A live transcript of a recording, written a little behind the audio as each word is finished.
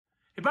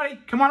Hey, buddy,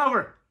 come on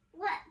over.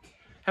 What?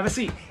 Have a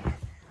seat.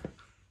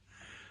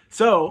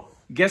 So,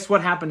 guess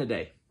what happened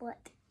today? What?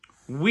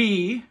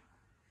 We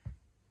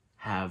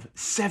have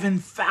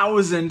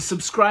 7,000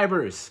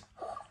 subscribers.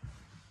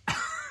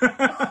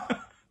 I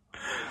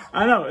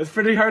know, it's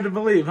pretty hard to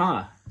believe,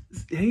 huh?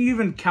 Can you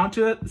even count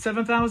to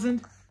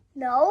 7,000?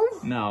 No.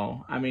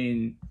 No, I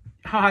mean,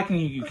 how high can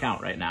you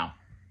count right now?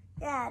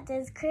 Yeah,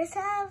 does Chris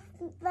have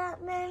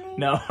that many?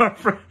 No,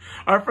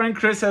 our friend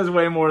Chris has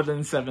way more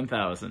than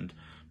 7,000.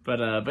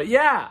 But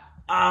yeah,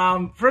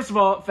 first of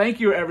all,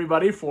 thank you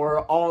everybody for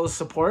all the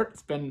support.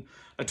 It's been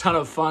a ton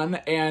of fun,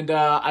 and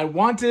I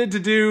wanted to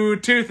do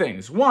two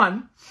things.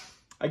 One,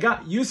 I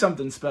got you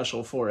something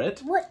special for it.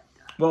 What?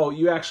 Well,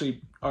 you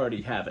actually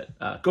already have it.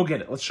 Go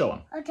get it. Let's show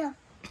him. Okay.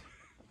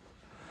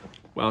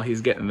 Well, he's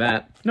getting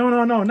that.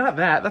 No, not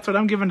that. That's what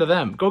I'm giving to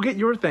them. Go get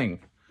your thing.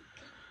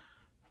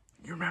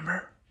 You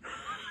remember?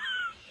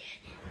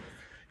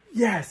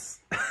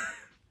 Yes.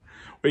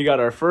 We got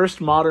our first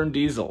modern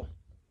diesel.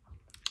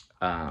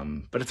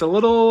 But it's a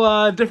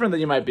little different than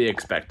you might be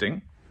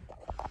expecting.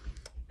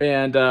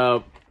 And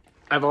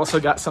I've also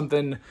got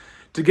something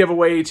to give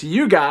away to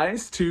you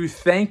guys to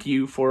thank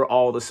you for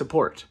all the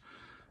support.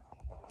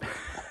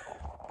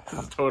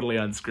 This is totally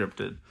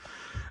unscripted.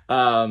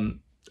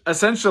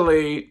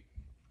 Essentially,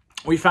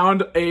 we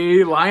found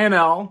a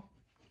Lionel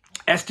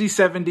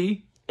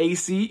SD70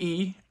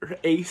 ACE or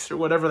ACE or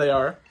whatever they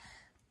are.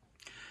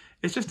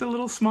 It's just a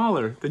little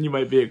smaller than you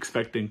might be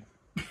expecting.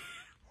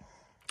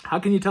 How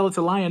can you tell it's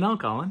a Lionel,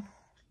 Colin?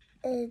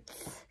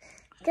 It's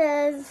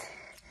because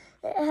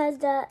it has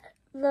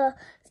the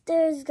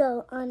stairs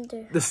go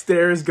under. The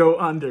stairs go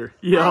under.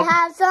 Yep. I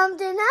have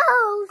something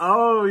else.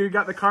 Oh, you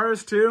got the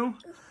cars too?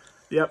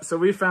 Yep, so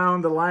we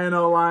found the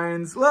Lionel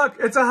lines. Look,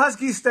 it's a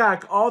Husky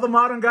stack. All the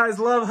modern guys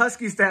love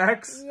Husky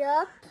stacks.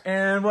 Yep.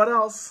 And what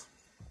else?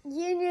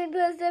 Union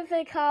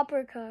Pacific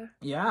hopper car.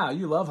 Yeah,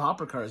 you love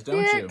hopper cars,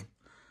 don't you?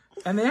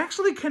 And they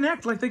actually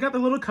connect. Like, they got the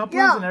little couplers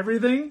Yeah. and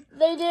everything.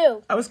 They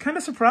do. I was kind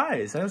of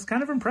surprised. I was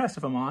kind of impressed,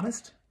 if I'm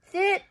honest.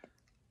 Sit.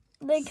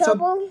 The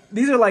couple. So,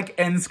 these are like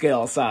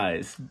N-scale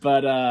size,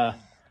 but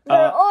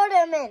They're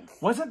ornaments.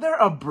 wasn't there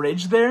a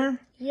bridge there?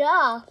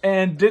 Yeah.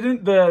 And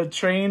didn't the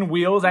train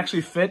wheels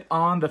actually fit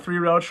on the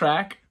 3-rail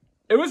track?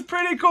 It was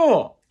pretty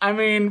cool. I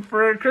mean,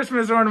 for a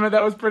Christmas ornament,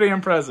 that was pretty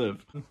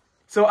impressive.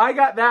 So I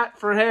got that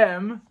for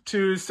him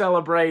to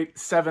celebrate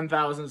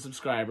 7,000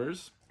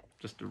 subscribers.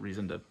 Just a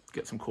reason to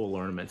get some cool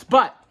ornaments.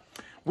 But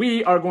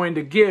we are going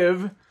to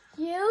give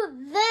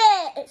You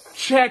this.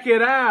 check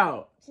it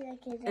out.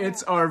 Check it out.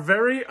 It's our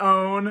very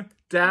own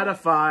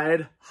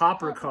Dadified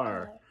hopper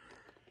car.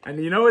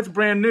 And you know it's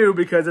brand new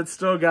because it's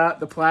still got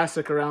the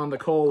plastic around the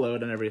coal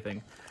load and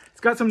everything.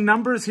 It's got some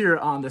numbers here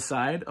on the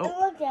side. Oh,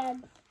 Look at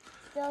it.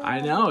 I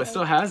know, it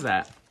still has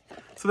that.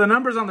 So the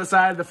numbers on the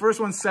side, the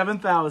first one's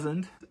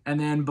 7,000. And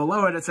then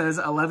below it, it says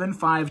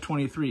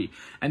 11,523.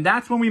 And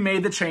that's when we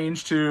made the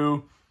change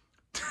to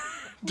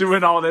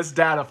doing all this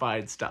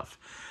Dadified stuff.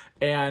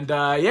 And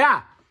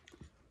yeah,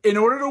 in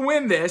order to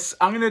win this,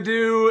 I'm going to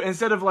do,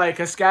 instead of like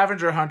a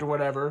scavenger hunt or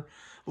whatever,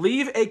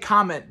 leave a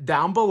comment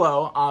down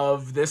below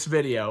of this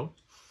video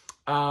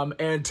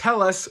and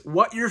tell us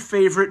what your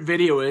favorite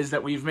video is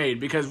that we've made,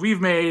 because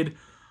we've made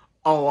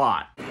a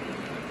lot.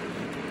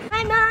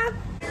 Hi, Mom.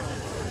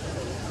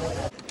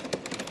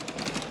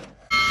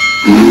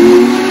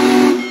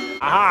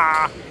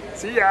 Aha!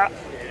 See ya!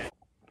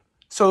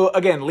 So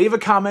again, leave a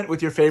comment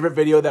with your favorite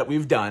video that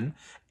we've done,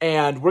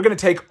 and we're going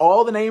to take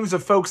all the names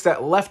of folks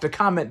that left a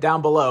comment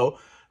down below,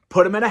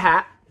 put them in a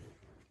hat.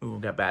 Ooh,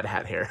 got bad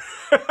hat hair.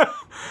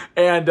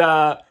 And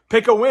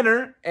pick a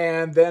winner,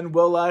 and then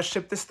we'll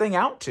ship this thing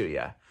out to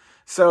you.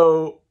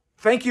 So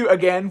thank you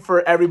again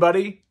for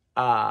everybody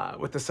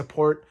with the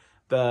support,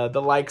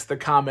 the likes, the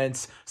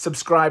comments,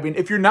 subscribing.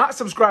 If you're not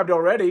subscribed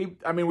already,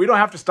 I mean, we don't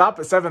have to stop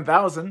at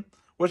 7,000.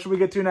 What should we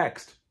get to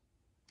next?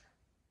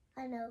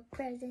 I know,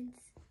 presents.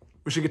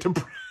 We should get to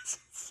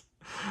presents.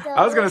 So,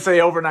 I was going to say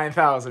over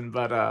 9,000,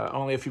 but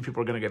only a few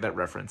people are going to get that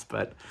reference.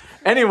 But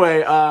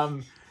anyway,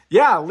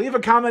 yeah, leave a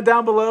comment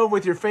down below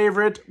with your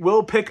favorite.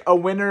 We'll pick a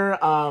winner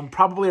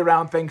probably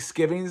around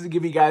Thanksgiving to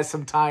give you guys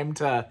some time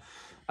to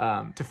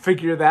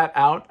figure that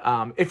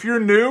out. If you're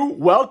new,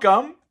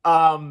 welcome.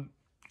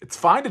 It's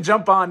fine to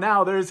jump on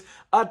now. There's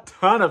a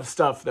ton of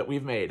stuff that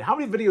we've made. How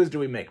many videos do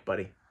we make,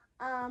 buddy?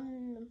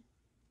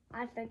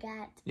 I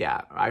forgot.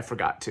 Yeah, I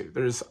forgot too.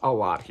 There's a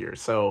lot here.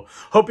 So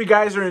hope you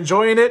guys are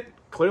enjoying it.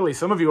 Clearly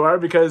some of you are,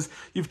 because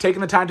you've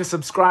taken the time to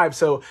subscribe.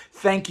 So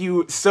thank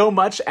you so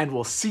much, and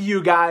we'll see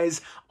you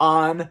guys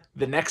on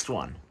the next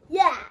one.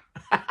 Yeah.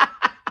 Yeah,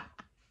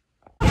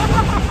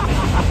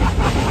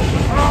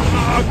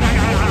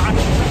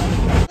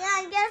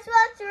 and guess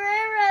what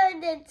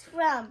railroad it's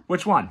from?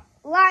 Which one?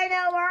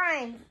 Lionel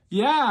Lines.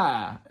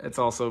 Yeah, it's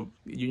also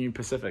Union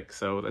Pacific,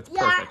 so that's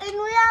perfect. And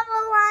we have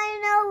a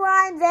Lionel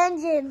Lines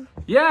engine.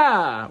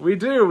 Yeah, we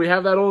do. We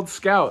have that old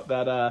Scout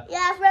that,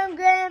 Yeah, from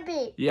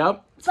Grampy.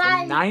 Yep, it's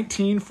from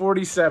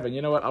 1947.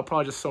 You know what? I'll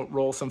probably just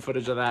roll some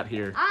footage of that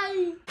here.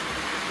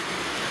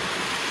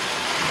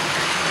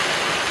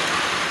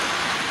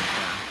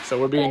 So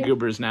we're being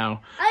goobers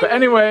now. But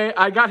anyway,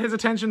 I got his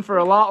attention for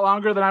a lot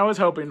longer than I was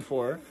hoping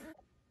for.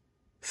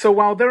 So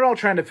while they're all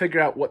trying to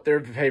figure out what their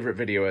favorite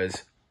video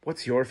is,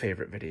 what's your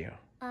favorite video?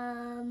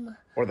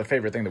 Or the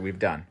favorite thing that we've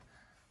done?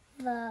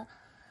 The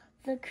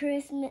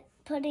Christmas,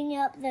 putting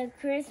up the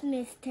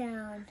Christmas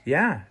town.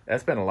 Yeah,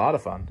 that's been a lot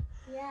of fun.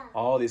 Yeah.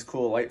 All these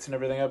cool lights and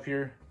everything up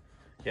here.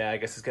 Yeah, I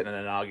guess it's getting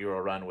an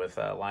inaugural run with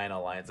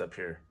Lionel Lions up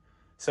here.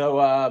 So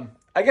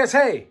I guess,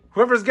 hey,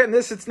 whoever's getting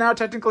this, it's now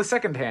technically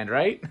secondhand,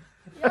 right?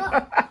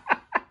 Yeah.